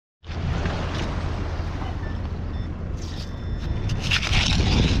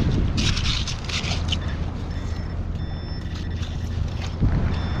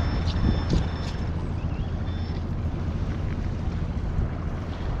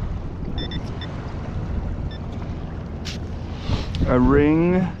A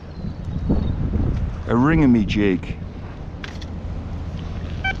ring-a-me-jig.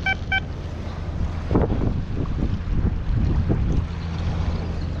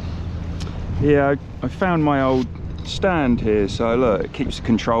 Yeah, I found my old stand here, so look, it keeps the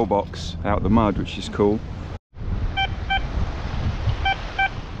control box out the mud, which is cool.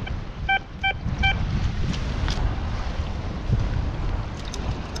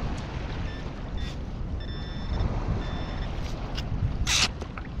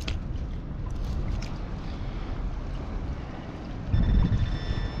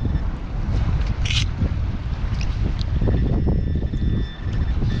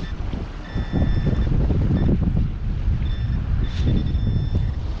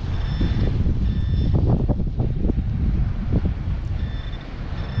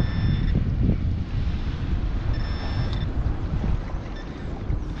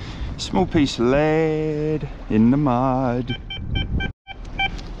 Small piece of lead in the mud.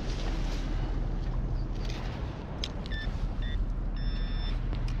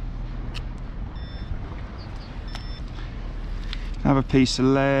 Another piece of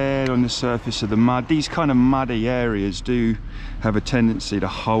lead on the surface of the mud. These kind of muddy areas do have a tendency to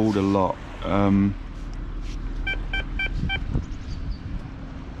hold a lot.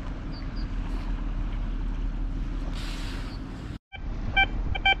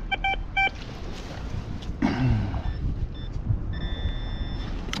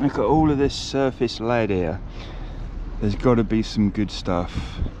 Look at all of this surface lead here. There's got to be some good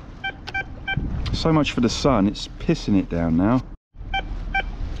stuff. So much for the sun, it's pissing it down now.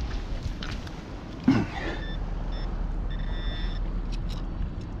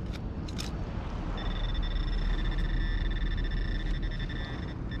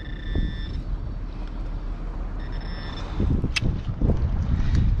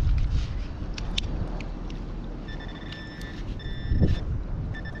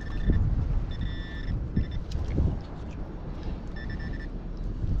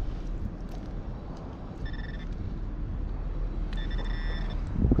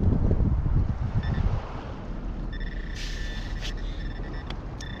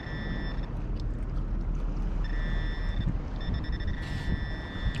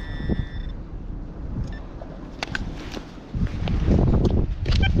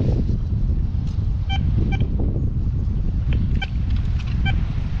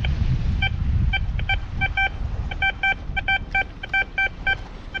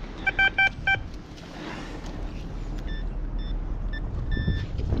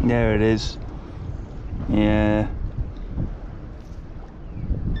 There it is. Yeah.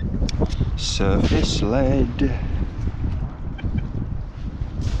 Surface lead.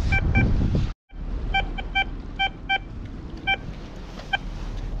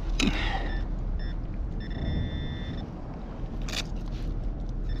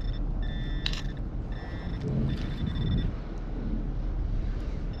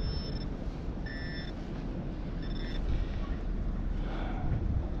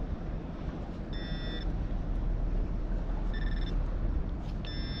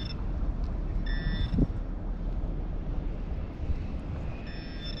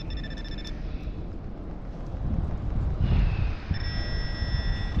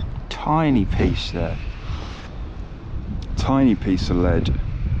 Tiny piece there, tiny piece of lead.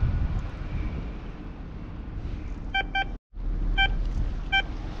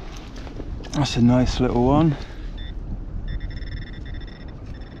 That's a nice little one.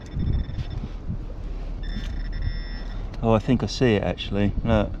 Oh, I think I see it actually.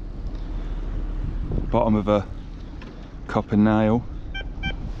 Look, bottom of a copper nail.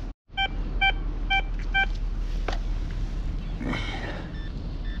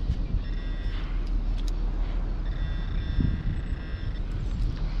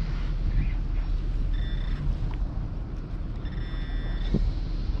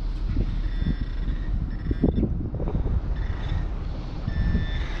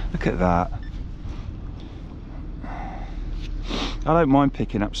 Look at that. I don't mind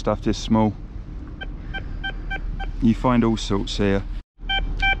picking up stuff this small. You find all sorts here.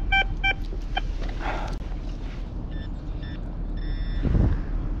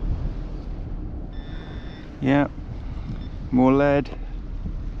 Yeah, more lead.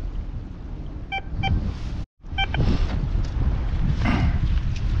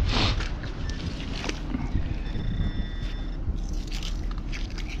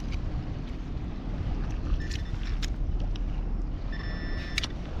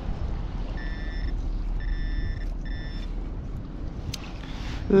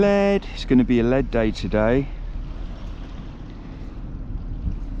 Lead. It's going to be a lead day today,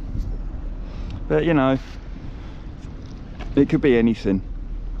 but you know, It could be anything.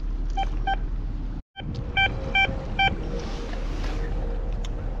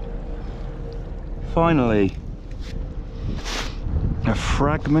 Finally, a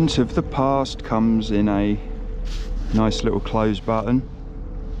fragment of the past comes in a nice little close button.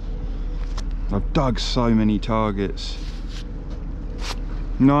 I've dug so many targets.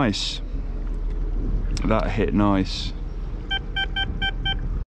 Nice. That hit nice.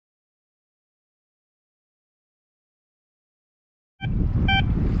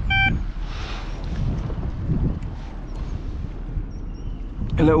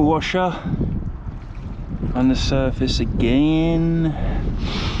 A little washer on the surface again.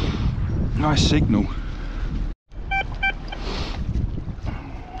 Nice signal.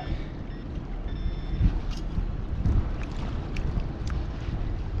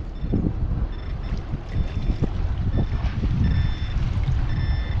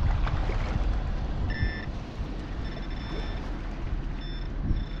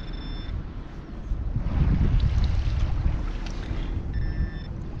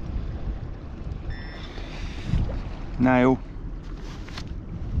 Nail.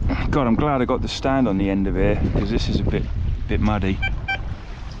 God, I'm glad I got the stand on the end of here, because this is a bit muddy. I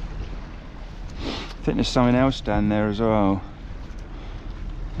think there's something else down there as well.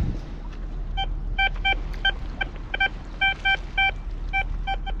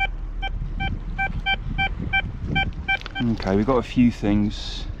 Okay, we've got a few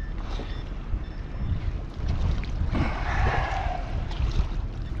things.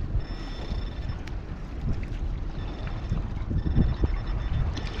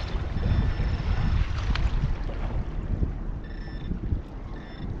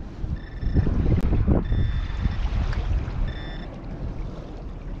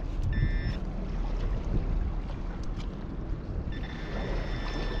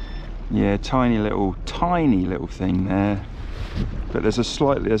 Yeah, tiny little thing there, but there's a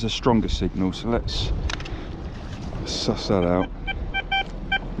stronger signal, so let's suss that out.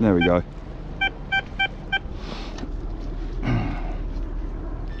 There we go.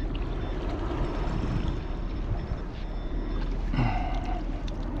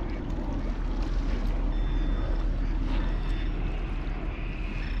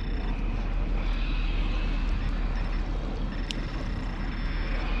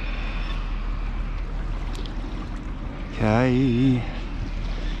 Okay,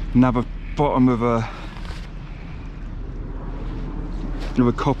 another bottom of a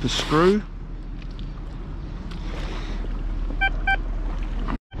copper screw.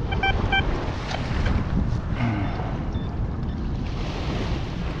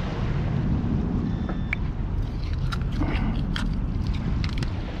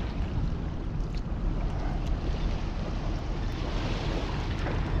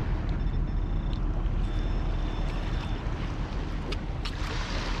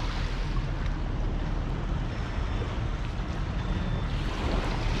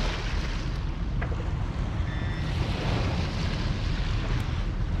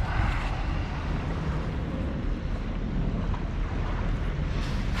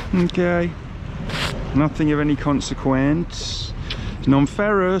 Okay, nothing of any consequence.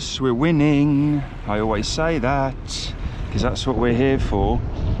 Non-ferrous, we're winning. I always say that, because that's what we're here for.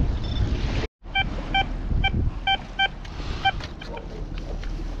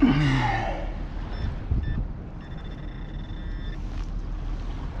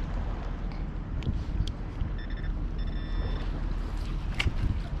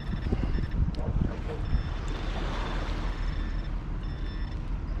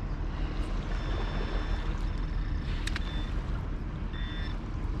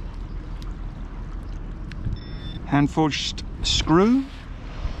 Hand forged screw,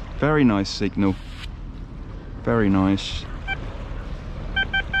 very nice signal, very nice.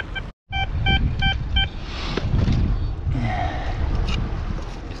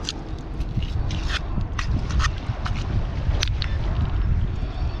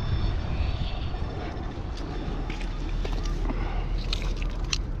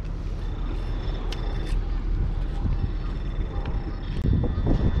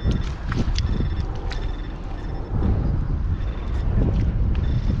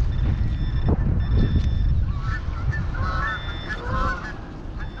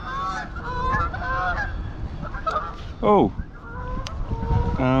 Oh,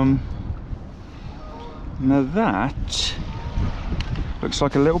 now that looks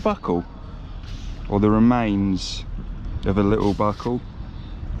like a little buckle, or the remains of a little buckle.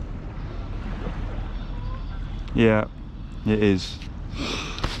 Yeah, it is.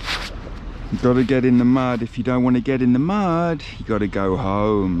 You've got to get in the mud. If you don't want to get in the mud, you got to go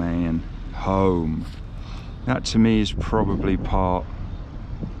home, man. Home. That to me is probably part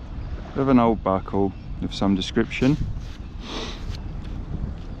of an old buckle of some description.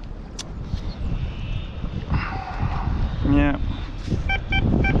 Yeah.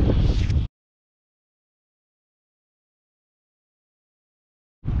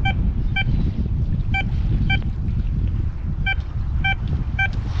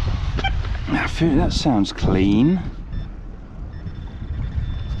 I feel that sounds clean.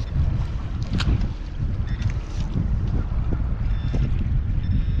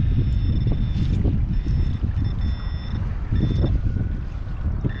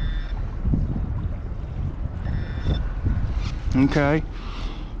 Okay,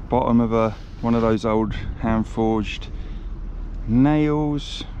 bottom of one of those old hand forged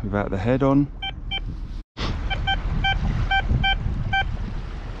nails without the head on.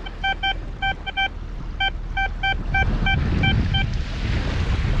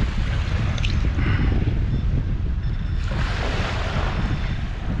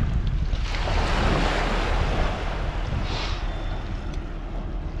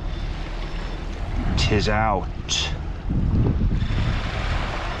 Tis out.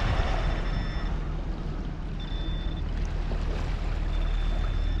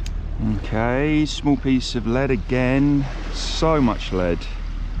 Okay, small piece of lead again. So much lead,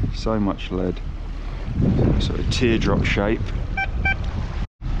 so much lead. Sort of teardrop shape.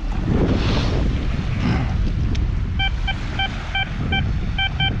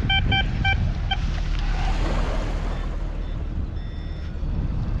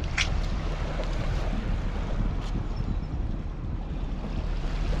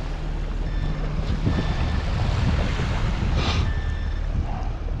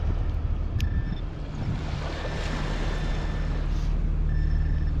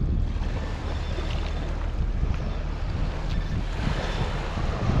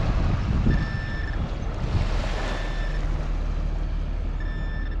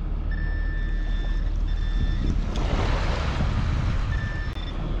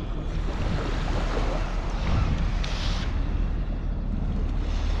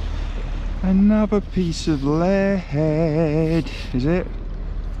 Another piece of lead, is it?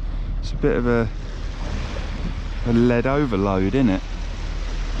 It's a bit of a lead overload, isn't it?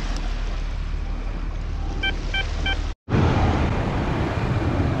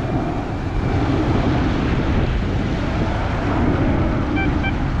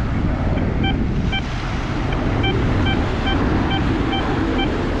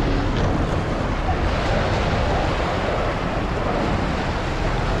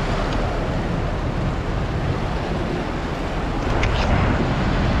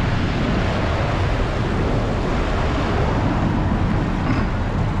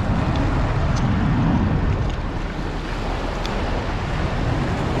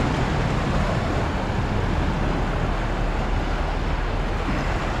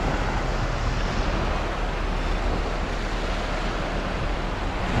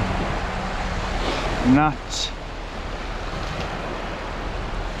 Nut.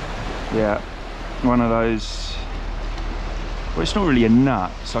 Yeah, one of those. Well, it's not really a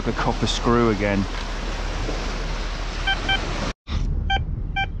nut, it's like a copper screw again.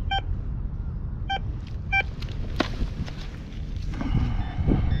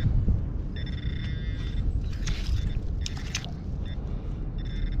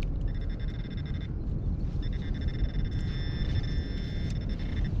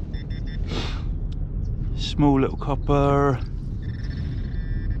 Small little copper,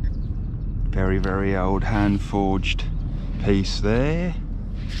 very, very old hand forged piece there.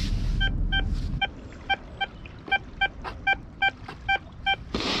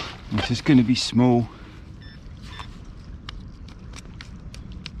 This is going to be small.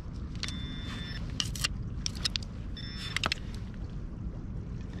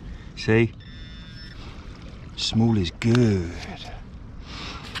 See? Small is good.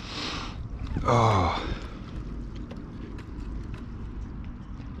 Oh.